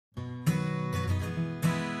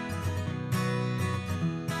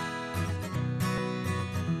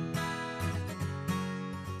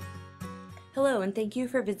Hello, and thank you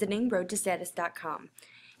for visiting roadtostatus.com.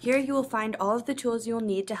 Here you will find all of the tools you will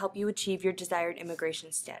need to help you achieve your desired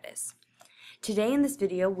immigration status. Today in this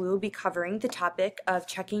video, we will be covering the topic of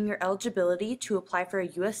checking your eligibility to apply for a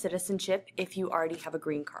U.S. citizenship if you already have a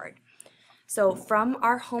green card. So from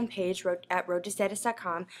our homepage at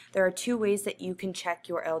roadtostatus.com, there are two ways that you can check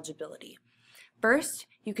your eligibility. First,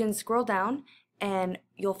 you can scroll down and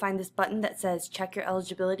you'll find this button that says check your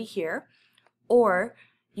eligibility here, or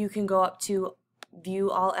you can go up to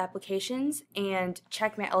view all applications and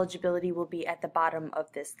check my eligibility will be at the bottom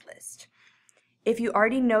of this list. If you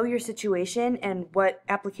already know your situation and what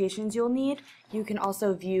applications you'll need, you can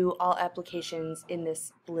also view all applications in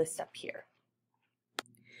this list up here.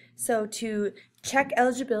 So to check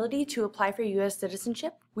eligibility to apply for U.S.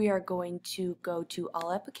 citizenship, we are going to go to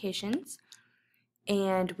all applications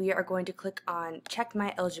and we are going to click on check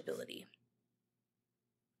my eligibility.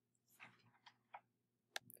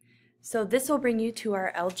 So this will bring you to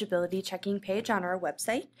our eligibility checking page on our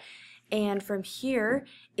website. And from here,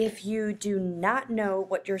 if you do not know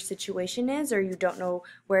what your situation is or you don't know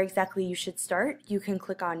where exactly you should start, you can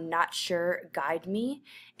click on Not Sure, Guide Me,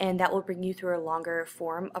 and that will bring you through a longer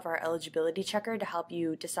form of our eligibility checker to help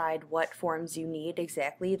you decide what forms you need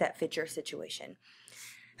exactly that fit your situation.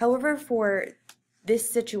 However, for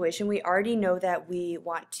this situation, we already know that we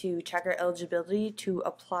want to check our eligibility to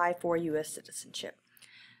apply for U.S. citizenship.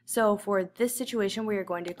 So for this situation, we are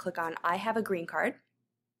going to click on I have a green card.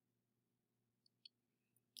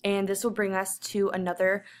 And this will bring us to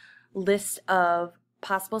another list of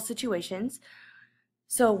possible situations.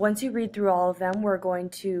 So once you read through all of them, we're going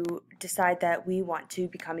to decide that we want to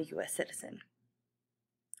become a U.S. citizen.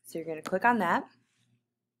 So you're going to click on that.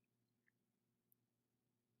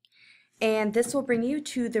 And this will bring you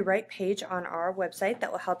to the right page on our website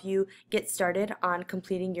that will help you get started on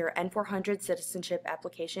completing your N400 citizenship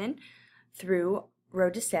application through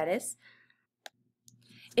Road to Status.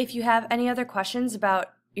 If you have any other questions about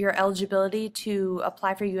your eligibility to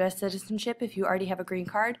apply for U.S. citizenship if you already have a green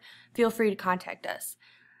card, feel free to contact us.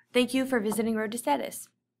 Thank you for visiting Road to Status.